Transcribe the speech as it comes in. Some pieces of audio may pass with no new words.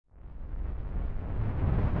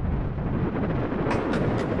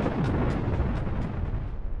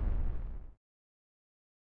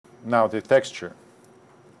Now the texture.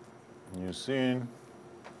 New scene.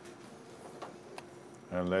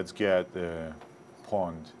 And let's get the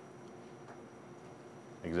pond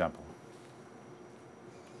example.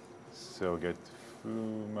 So get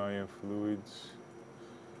Maya fluids,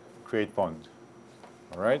 create pond.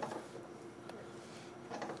 All right.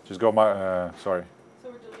 Just go sorry.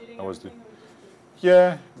 So we're deleting I was everything, or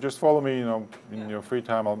Yeah, just follow me. In your free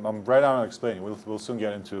time. I'm right now explaining. We'll soon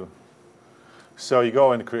get into. So you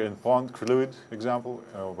go and create a pond fluid example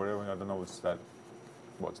or whatever. I don't know what's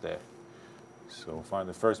there. So find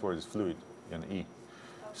the first word is fluid, an E.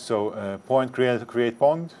 So point create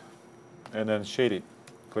pond, and then shade it.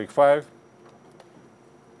 Click 5.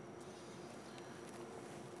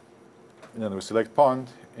 And then we select pond,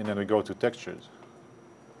 and then we go to textures.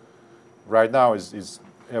 Right now is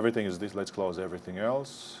everything is this. Let's close everything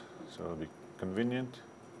else, so it'll be convenient.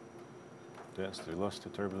 Density, velocity,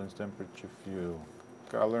 turbulence, temperature, fuel,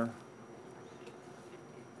 color,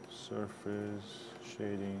 surface,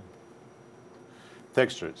 shading,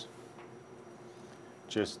 textures.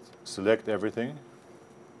 Just select everything.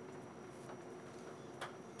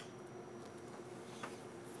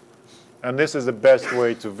 And this is the best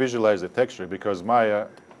way to visualize the texture, because Maya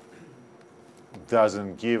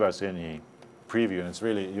doesn't give us any preview, and it's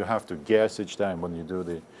really, you have to guess each time when you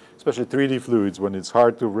do especially 3D fluids, when it's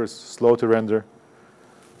hard to slow to render,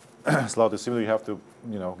 slow to simulate, you have to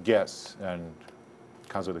guess, and it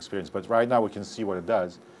comes with experience. But right now we can see what it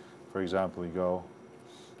does. For example, you go,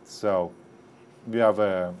 so we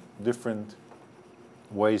have different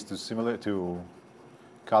ways to simulate, to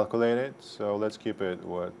calculate it. So let's keep it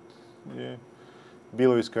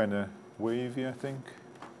below is kind of wavy, I think.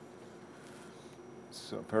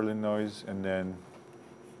 So Perlin noise, and then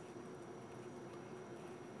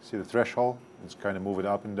see the threshold. It's kind of move it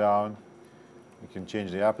up and down. You can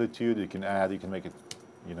change the amplitude. You can add. You can make it,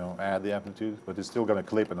 add the amplitude, but it's still going to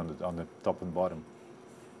clip it on the top and bottom.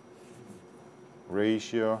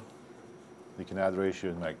 Ratio. You can add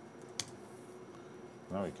ratio and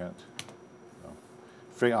no, you can't.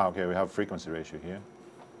 No. Okay, we have frequency ratio here.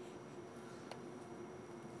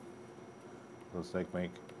 Let's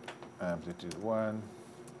make amplitude 1.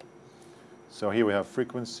 So here we have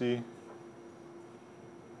frequency,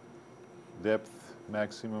 depth,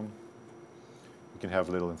 maximum. We can have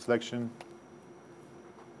little inflection.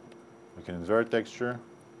 We can invert texture,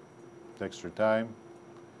 texture time.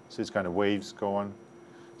 So it's kind of waves going.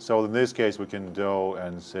 So in this case, we can go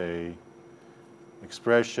and say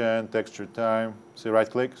expression, texture time. Say right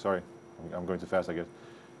click. Sorry, I'm going too fast, I guess.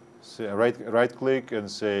 Say right click and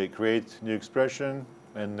say create new expression,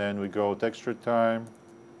 and then we go texture time,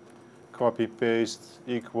 copy paste,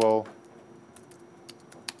 equal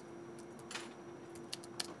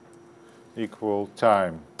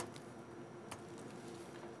time.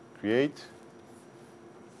 Create.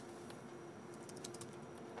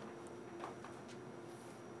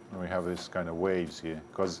 And we have this kind of waves here,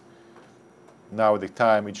 because now the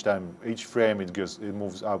time, each frame it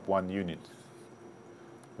moves up 1 unit.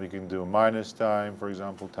 We can do minus time, for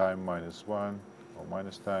example, time -1 or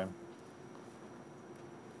minus time,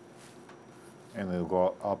 and it'll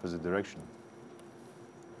go opposite direction.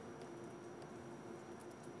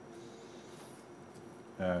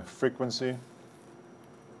 Frequency,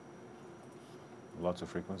 lots of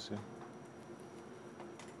frequency.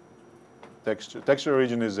 Texture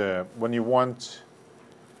region is when you want,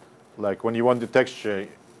 the texture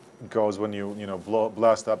goes when you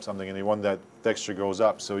blast up something and you want that texture goes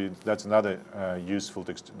up. So that's another useful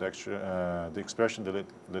texture. The expression, delete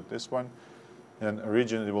this one, and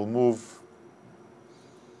region it will move.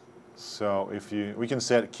 So we can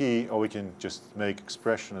set key, or we can just make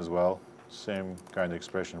expression as well. Same kind of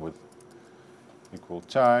expression with equal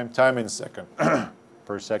time. Time in second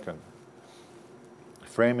per second.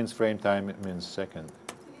 Frame means frame, time it means second.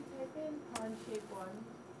 Did you type in pond shape 1?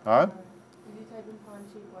 Huh? Did you type in pond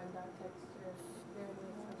shape 1 dot texture?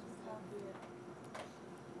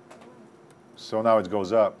 So now it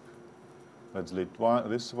goes up. Let's delete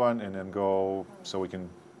this one, and then go so we can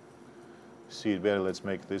see it better. Let's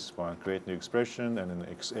make this one. Create new expression, and then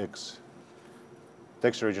XX.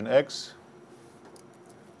 Texture region X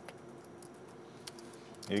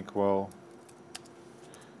equal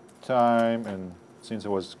time, and since I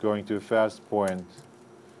was going too fast, point.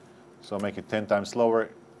 So I'll make it 10 times slower.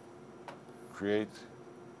 Create.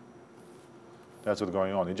 That's what's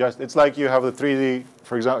going on. It's like you have the 3D,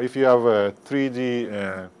 for example, if you have a 3D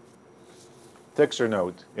texture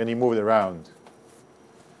node and you move it around,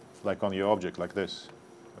 like on your object, like this.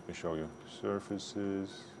 Let me show you.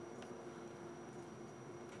 Surfaces.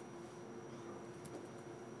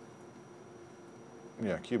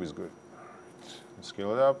 Yeah, cube is good. Let's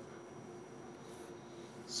scale it up.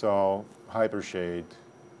 So hyper shade.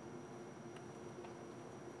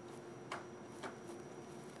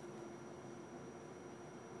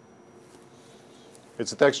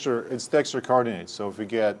 It's a texture. It's texture coordinates. So if we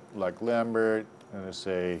get like Lambert, and let's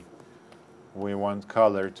say we want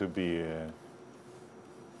color to be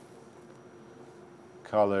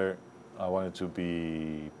color. I want it to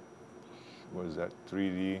be, what is that?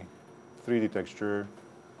 3D texture.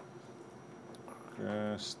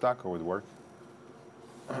 Stucco would work.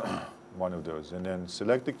 One of those, and then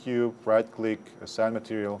select the cube, right-click, assign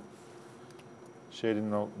material, shading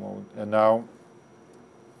mode, and now,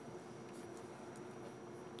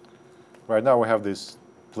 right now we have this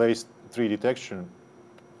place 3D texture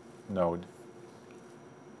node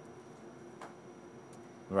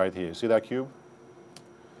right here. See that cube?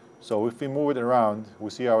 So if we move it around,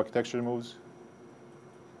 we see how our texture moves.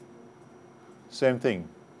 Same thing.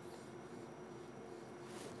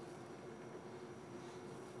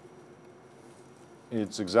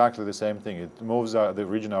 It's exactly the same thing. It moves the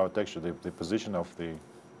original texture, the position of the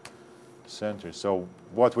center. So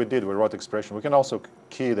what we did, we wrote expression. We can also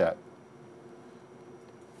key that.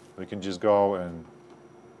 We can just go and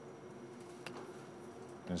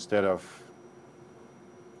instead of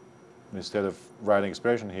writing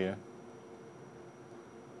expression here,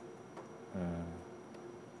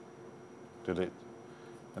 delete.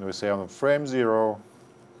 And we say on frame 0,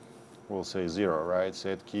 we'll say 0, right?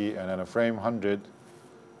 Set key, and then a frame 100,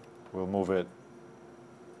 we'll move it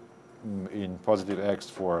in positive X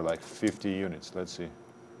for like 50 units. Let's see.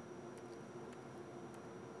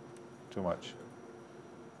 Too much.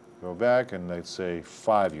 Go back and let's say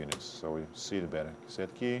 5 units, so we see it better.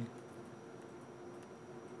 Set key.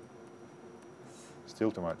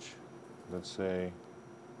 Still too much. Let's say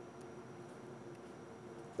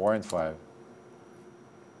 0.5.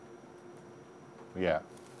 Yeah.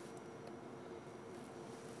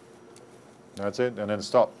 That's it, and then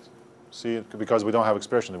stop. See it? Because we don't have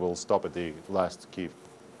expression, it will stop at the last key.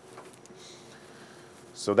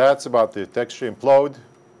 So that's about the texture. Implode.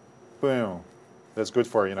 Boom. That's good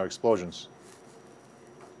for, you know, explosions.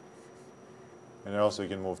 And also you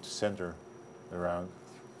can move to center around.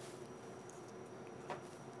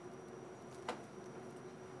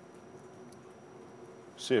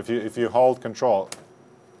 See, if you hold Control,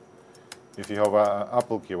 if you have a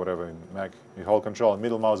Apple key, whatever in Mac, you hold Control and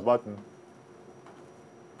middle mouse button,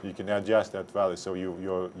 you can adjust that value so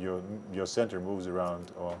your center moves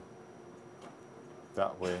around or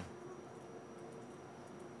that way.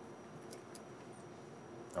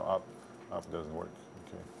 No, up doesn't work,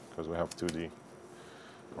 okay, because we have 2D.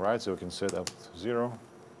 All right, so we can set up 0,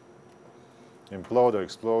 implode or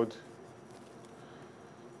explode.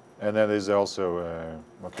 And then there's also,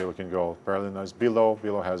 okay, we can go parallelize below.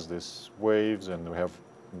 Below has this waves, and we have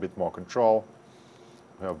a bit more control.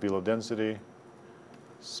 We have below density,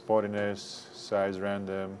 spottiness, size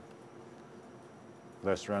random,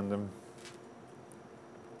 less random.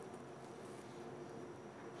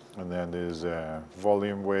 And then there's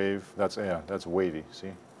volume wave. That's wavy,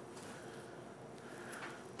 see?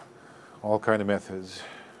 All kind of methods.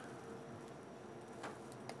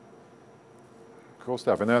 Cool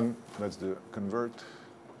stuff. And then let's do convert.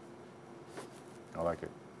 I like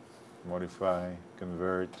it. Modify,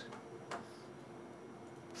 convert,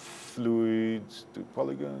 fluids to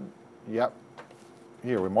polygon. Yep.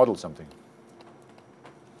 Here we model something.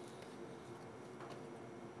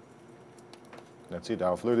 That's it.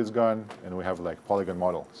 Our fluid is gone, and we have like polygon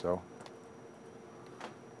model. So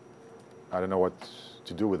I don't know what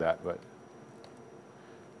to do with that, but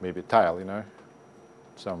maybe a tile, you know,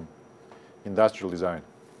 some industrial design.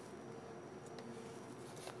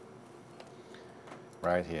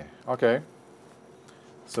 Right here. Okay.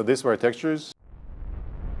 So these were textures.